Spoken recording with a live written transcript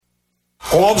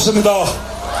고맙습니다.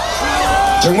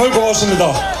 정말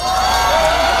고맙습니다.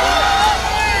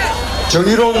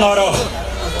 정의로운 나라,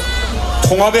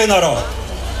 통합의 나라,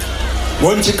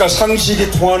 원칙과 상식이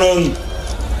통하는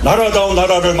나라다운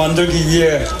나라를 만들기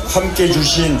위해 함께해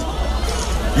주신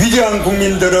위대한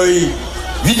국민들의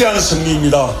위대한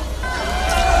승리입니다.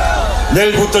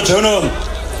 내일부터 저는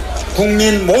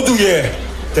국민 모두의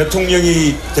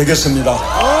대통령이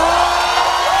되겠습니다.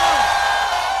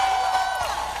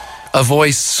 A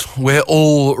voice we're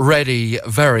already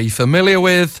very familiar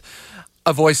with.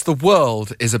 A voice the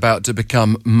world is about to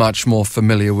become much more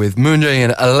familiar with.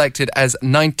 Myung-Jae elected as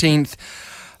 19th,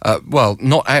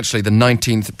 not actually the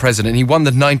 19th president. He won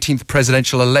the 19th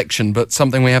presidential election, but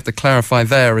something we have to clarify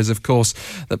there is, of course,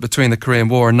 that between the Korean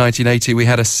War and 1980, we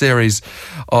had a series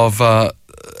of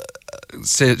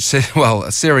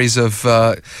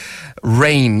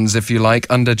reigns, if you like,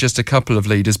 under just a couple of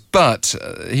leaders. But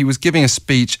he was giving a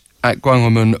speech at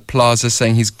Gwanghwamun Plaza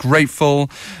saying he's grateful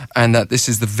and that this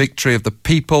is the victory of the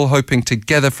people, hoping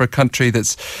together for a country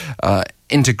that's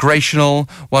integrational,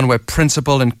 one where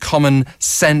principle and common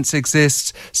sense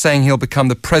exists, saying he'll become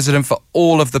the president for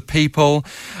all of the people.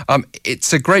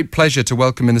 It's a great pleasure to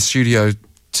welcome in the studio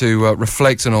to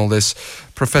reflect on all this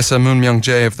Professor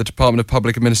Myung-Jae of the Department of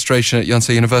Public Administration at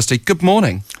Yonsei University. Good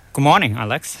morning. Good morning,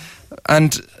 Alex.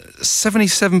 And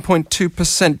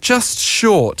 77.2%, just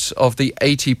short of the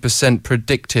 80%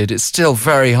 predicted. It's still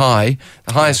very high,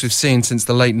 the highest we've seen since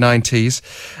the late 90s.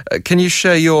 Can you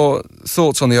share your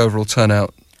thoughts on the overall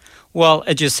turnout? Well,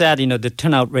 as you said, the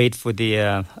turnout rate for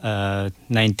the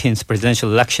 19th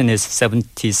presidential election is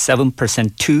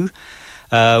 77% too,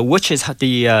 which is a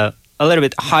little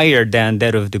bit higher than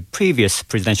that of the previous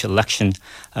presidential election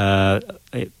 5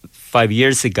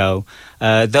 years ago,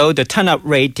 though the turnout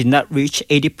rate did not reach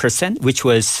 80%, which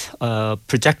was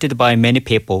projected by many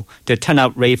people. The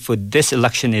turnout rate for this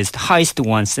election is the highest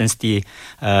one since the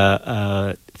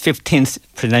 15th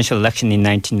presidential election in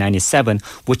 1997,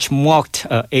 which marked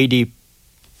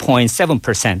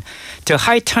 80.7%. The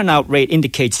high turnout rate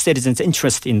indicates citizens'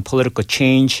 interest in political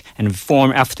change and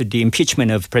reform after the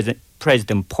impeachment of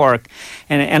President Park.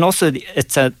 And also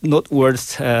it's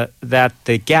noteworthy that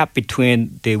the gap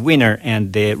between the winner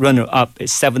and the runner-up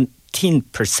is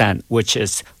 17%, which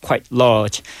is quite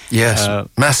large. Yes,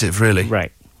 massive, really.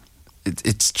 Right.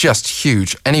 It's just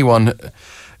huge. Anyone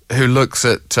who looks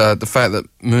at the fact that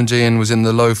Myung-Jae was in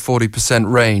the low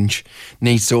 40% range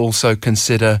needs to also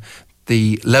consider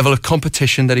the level of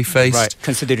competition that he faced. Right,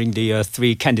 considering the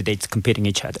three candidates competing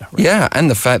each other. Right? Yeah, and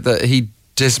the fact that he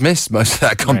dismissed most of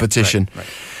that competition. Right.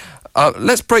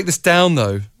 Let's break this down,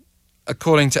 though,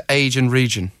 according to age and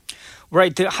region.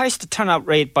 Right. The highest turnout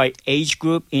rate by age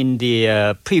group in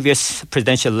the previous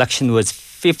presidential election was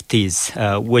 50s,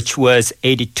 which was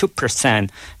 82%,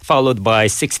 followed by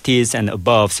 60s and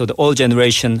above. So the old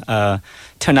generation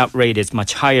turnout rate is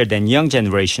much higher than young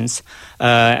generations.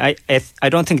 I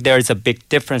don't think there is a big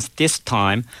difference this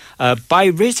time. By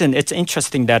region, it's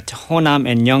interesting that Honam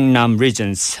and Yeongnam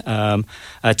regions,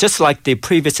 just like the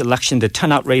previous election, the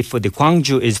turnout rate for the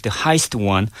Gwangju is the highest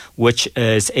one, which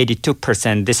is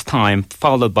 82% this time,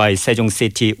 followed by Sejong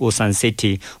City, Ulsan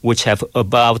City, which have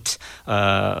about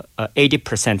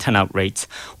 80% turnout rates,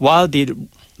 while the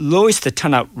lowest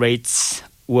turnout rates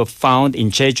were found in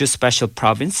Jeju Special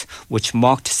Province, which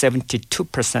marked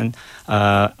 72%,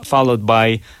 followed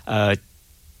by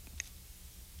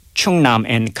Chungnam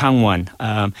and Gangwon.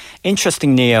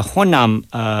 Interestingly, Honam,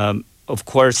 of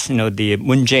course, the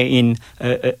Moon-jae-in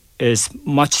is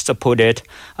much supported,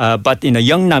 but in the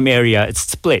Yeongnam area, it's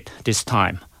split this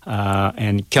time.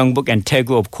 And Gyeongbuk and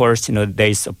Daegu, of course,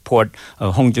 they support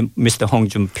Mr. Hong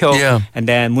Jun-pyo. Yeah. And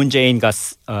then Moon Jae-in got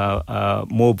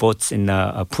more votes in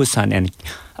Busan and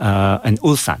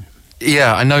Ulsan.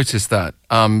 Yeah, I noticed that.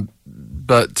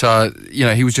 But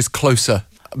he was just closer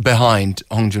behind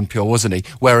Hong Jun-pyo, wasn't he?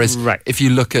 Whereas if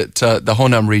you look at the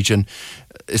Honam region,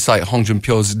 it's like Hong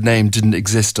Jun-pyo's name didn't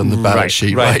exist on the ballot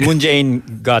sheet, right? Moon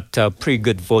Jae-in got pretty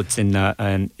good votes in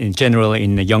general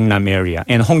in the Yeongnam area,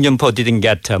 and Hong Jun-pyo didn't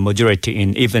get a majority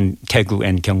in even Daegu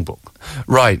and Gyeongbuk.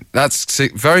 Right, that's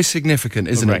very significant,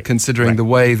 isn't it? Considering the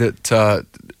way that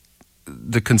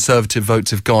the Conservative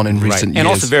votes have gone in recent years, and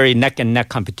also very neck and neck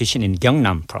competition in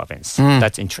Gyeongnam province.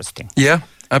 That's interesting. Yeah,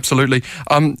 absolutely.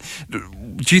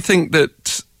 Do you think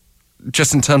that,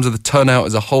 just in terms of the turnout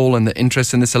as a whole and the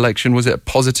interest in this election, was it a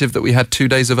positive that we had 2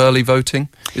 days of early voting?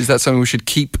 Is that something we should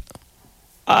keep?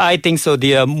 I think so.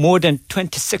 The more than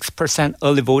 26%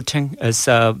 early voting is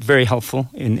very helpful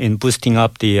in boosting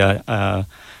up the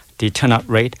turnout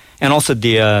rate. And also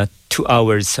the 2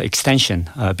 hours extension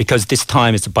because this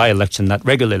time it's a by-election, not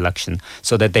regular election,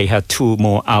 so that they had 2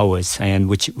 more hours, and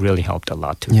which really helped a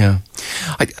lot too. Yeah.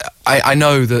 I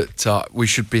know that we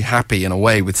should be happy in a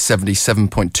way with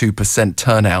 77.2%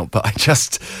 turnout, but I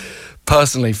just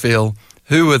personally feel,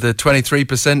 who were the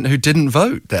 23% who didn't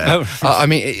vote there? Oh. I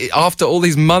mean, after all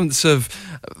these months of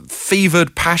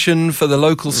fevered passion for the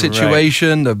local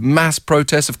situation, the mass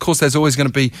protests, of course there's always going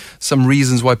to be some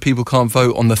reasons why people can't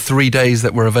vote on the 3 days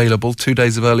that were available, 2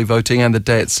 days of early voting and the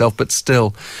day itself, but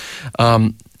still,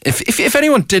 if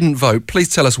anyone didn't vote, please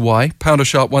tell us why. Pound or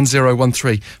sharp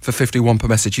 1013 for 51 per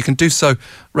message. You can do so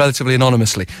relatively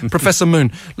anonymously. Professor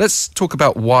Moon, let's talk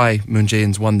about why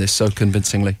Myung-Jae won this so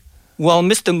convincingly. Well,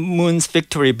 Mr. Moon's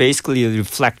victory basically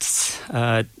reflects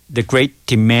the great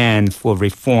demand for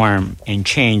reform and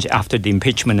change after the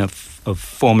impeachment of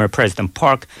former President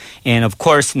Park. And of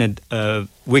course, in a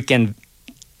weekend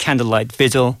candlelight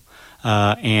vigil,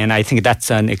 and I think that's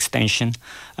an extension.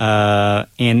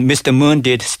 And Mr. Moon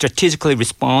did strategically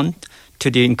respond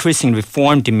to the increasing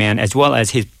reform demand, as well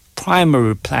as his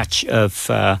primary pledge of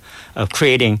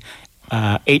creating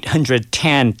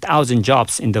 810,000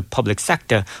 jobs in the public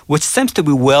sector, which seems to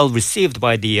be well received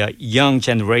by the young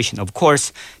generation. Of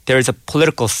course, there is a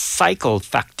political cycle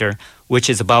factor, which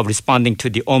is about responding to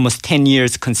the almost 10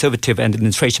 years conservative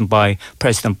administration by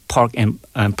President Park and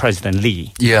President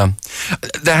Lee. Yeah.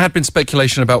 There had been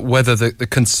speculation about whether the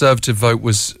conservative vote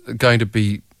was going to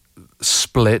be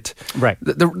split. Right.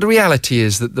 The reality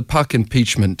is that the Park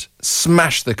impeachment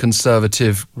smashed the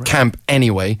conservative camp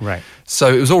anyway. Right.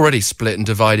 So it was already split and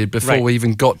divided before we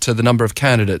even got to the number of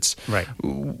candidates. Right.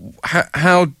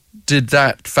 How did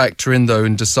that factor in, though,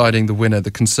 in deciding the winner, the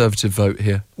conservative vote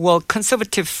here? Well,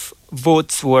 conservative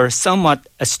votes were somewhat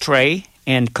astray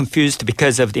and confused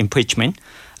because of the impeachment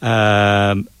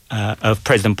of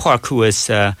President Park, who was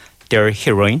their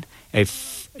heroine,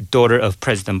 daughter of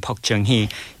President Park Chung-hee.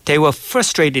 They were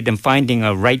frustrated in finding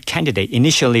a right candidate.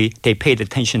 Initially, they paid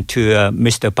attention to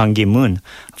Mr. Ban Ki-moon,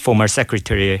 former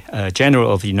Secretary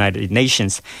General of the United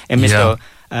Nations, and Mr.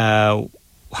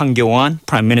 Hwang Kyo-won,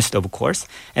 Prime Minister, of course.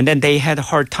 And then they had a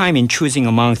hard time in choosing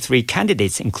among 3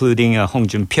 candidates, including Hong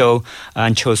Jun-pyo,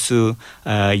 An Cho-soo,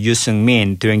 Yoo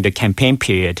Seung-min during the campaign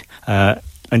period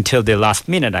until the last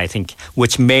minute, I think,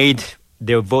 which made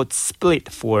their vote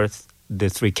split for the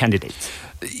 3 candidates.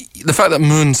 The fact that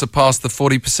Moon surpassed the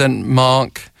 40%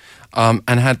 mark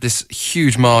and had this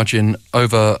huge margin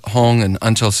over Hong and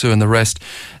An Chol-soo and the rest,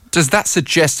 does that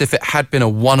suggest if it had been a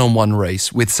one-on-one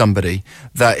race with somebody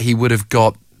that he would have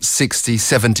got 60,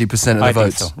 70% of the I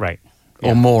votes? think so, right.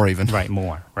 Or more even? Right,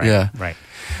 more. Right, yeah. Right.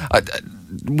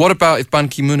 What about if Ban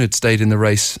Ki-moon had stayed in the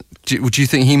race? Would you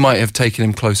think he might have taken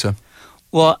him closer?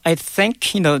 Well, I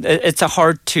think, it's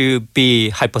hard to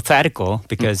be hypothetical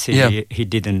because he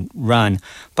didn't run.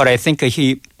 But I think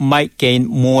he might gain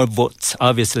more votes,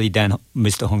 obviously, than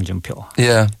Mr. Hong Jun-pyo.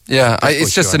 Yeah.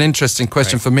 It's just an interesting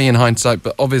question for me in hindsight.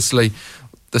 But obviously,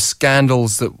 the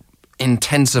scandals that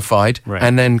intensified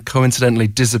and then coincidentally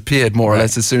disappeared more or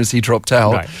less as soon as he dropped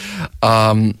out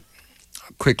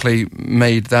quickly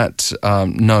made that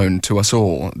known to us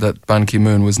all that Ban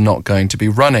Ki-moon was not going to be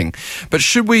running. But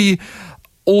should we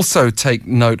also take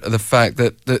note of the fact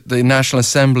that the National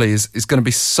Assembly is going to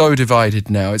be so divided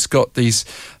now? It's got these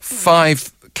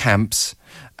 5 camps,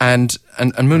 and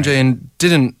Myung-Jae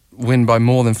didn't win by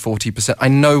more than 40%. I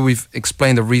know we've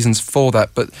explained the reasons for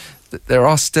that, but there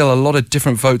are still a lot of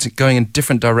different votes going in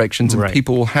different directions, and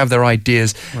people will have their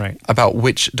ideas about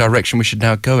which direction we should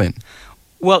now go in.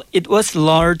 Well, it was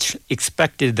largely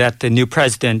expected that the new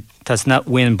president does not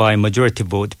win by majority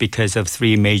vote because of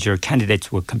 3 major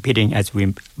candidates were competing, as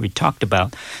we talked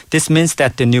about. This means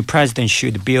that the new president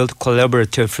should build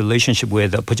collaborative relationship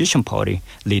with opposition party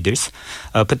leaders,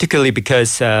 particularly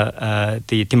because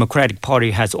the Democratic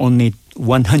Party has only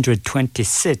 120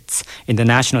 seats in the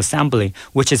National Assembly,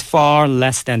 which is far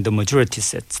less than the majority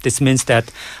seats. This means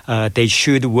that they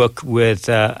should work with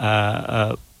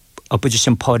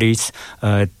opposition parties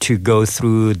to go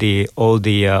through all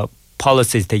the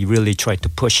policies they really try to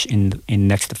push in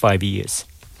next 5 years.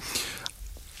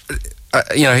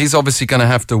 He's obviously going to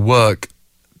have to work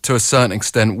to a certain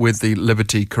extent with the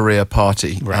Liberty Korea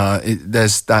Party.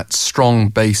 There's that strong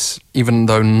base, even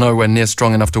though nowhere near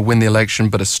strong enough to win the election,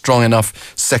 but a strong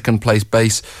enough second place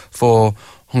base for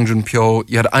Hong Jun-pyo.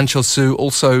 You had An Chol-soo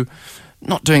also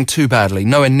not doing too badly,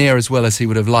 nowhere near as well as he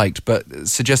would have liked, but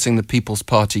suggesting the People's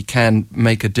Party can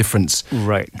make a difference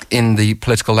in the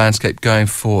political landscape going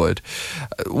forward.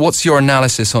 What's your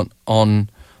analysis on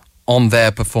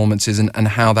their performances and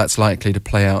how that's likely to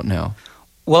play out now?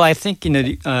 Well, I think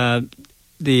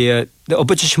the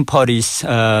opposition parties,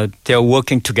 they're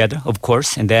working together, of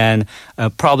course, and then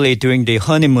probably during the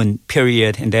honeymoon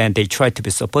period, and then they try to be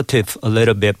supportive a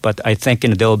little bit. But I think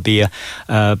there'll be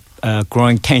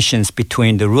growing tensions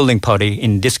between the ruling party,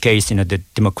 in this case, the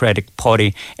Democratic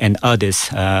Party, and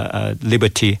others,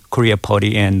 Liberty Korea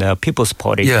Party and People's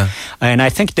Party. Yeah. And I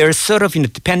think there's sort of,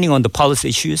 depending on the policy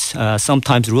issues,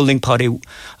 sometimes ruling party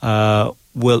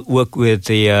will work with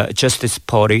the Justice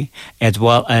Party as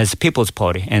well as People's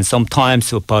Party, and sometimes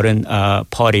the Biden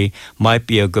Party might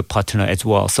be a good partner as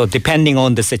well. So depending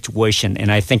on the situation,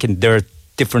 and I think there are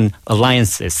different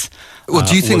alliances. Well,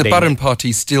 do you think the Biden Party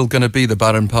is still going to be the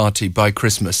Biden Party by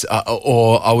Christmas,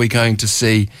 or are we going to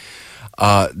see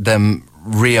them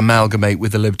re-amalgamate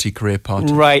with the Liberty Korea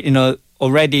Party? Right,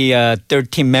 already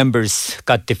 13 members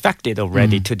got defected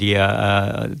already to the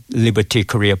Liberty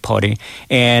Korea Party.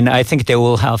 And I think they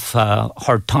will have a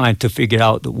hard time to figure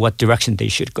out what direction they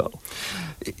should go.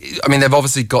 I mean, they've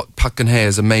obviously got Park Geun-hye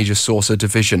as a major source of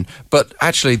division, but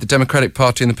actually the Democratic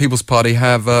Party and the People's Party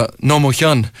have Roh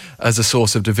Moo-hyun as a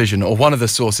source of division, or one of the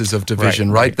sources of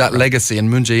division, right? That legacy, and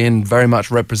Myung-Jae very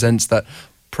much represents that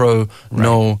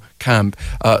pro-no camp.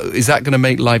 Is that going to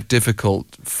make life difficult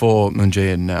for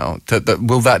Myung-Jae now?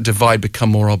 Will that divide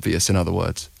become more obvious, in other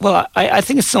words? Well, I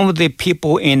think some of the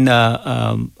people in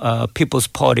People's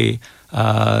Party,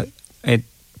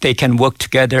 they can work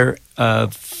together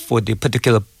for the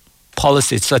particular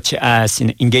policies, such as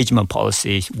engagement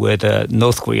policy with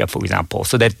North Korea, for example.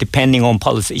 So that depending on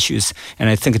policy issues, and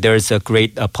I think there is a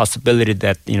great possibility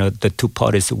that the two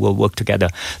parties will work together.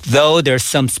 Though there's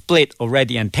some split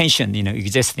already and tension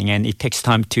existing, and it takes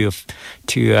time to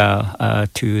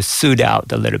soothe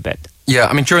out a little bit. Yeah,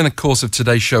 I mean, during the course of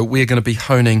today's show, we're going to be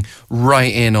honing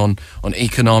right in on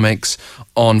economics,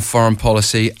 on foreign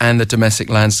policy, and the domestic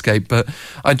landscape. But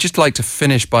I'd just like to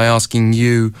finish by asking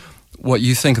you what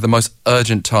you think are the most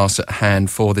urgent tasks at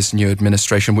hand for this new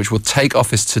administration, which will take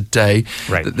office today.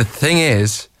 Right. The thing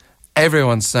is,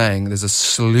 everyone's saying there's a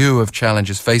slew of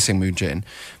challenges facing Myung-Jae.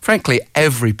 Frankly,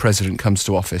 every president comes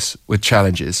to office with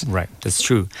challenges. Right, that's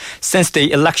true. Since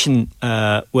the election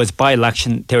was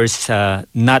by-election, there is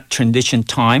not transition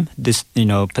time. This,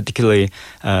 particularly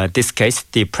this case,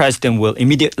 the president will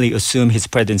immediately assume his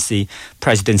presidency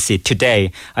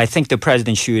today. I think the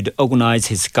president should organize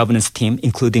his governance team,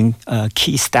 including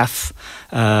key staff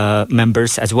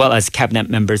members as well as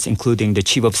cabinet members, including the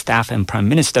chief of staff and prime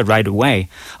minister, right away.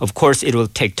 Of course, it will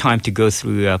take time to go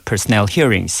through personnel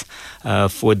hearings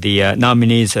for the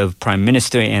nominees of prime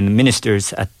minister and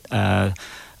ministers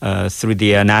through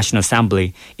the National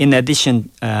Assembly. In addition,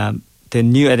 the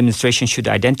new administration should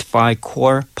identify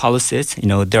core policies.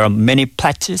 There are many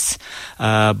pledges,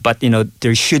 but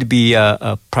there should be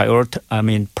a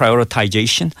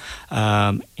prioritization,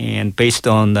 and based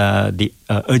on the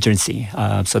urgency.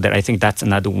 So that I think that's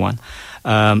another one,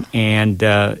 and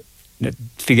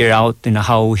figure out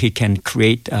how he can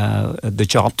create the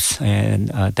jobs, and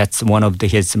that's one of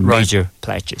his major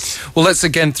pledges. Well, let's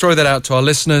again throw that out to our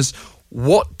listeners.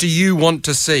 What do you want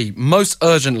to see most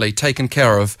urgently taken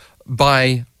care of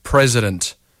by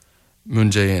President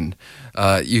Myung-Jae?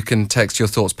 You can text your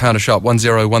thoughts,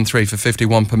 #1013 for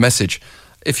 51 per message.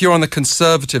 If you're on the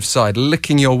Conservative side,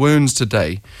 licking your wounds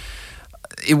today,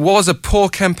 it was a poor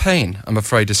campaign, I'm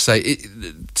afraid to say.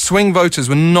 Swing voters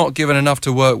were not given enough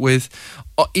to work with,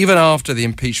 even after the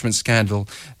impeachment scandal.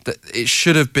 It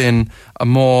should have been a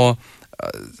more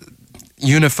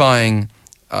unifying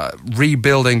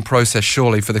rebuilding process,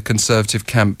 surely, for the Conservative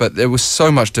camp, but there was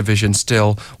so much division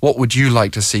still. What would you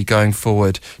like to see going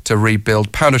forward to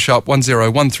rebuild?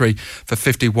 #1013 for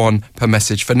 51 per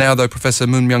message. For now, though, Professor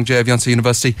Myung-Jae of Yonsei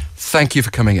University, thank you for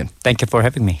coming in. Thank you for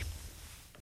having me.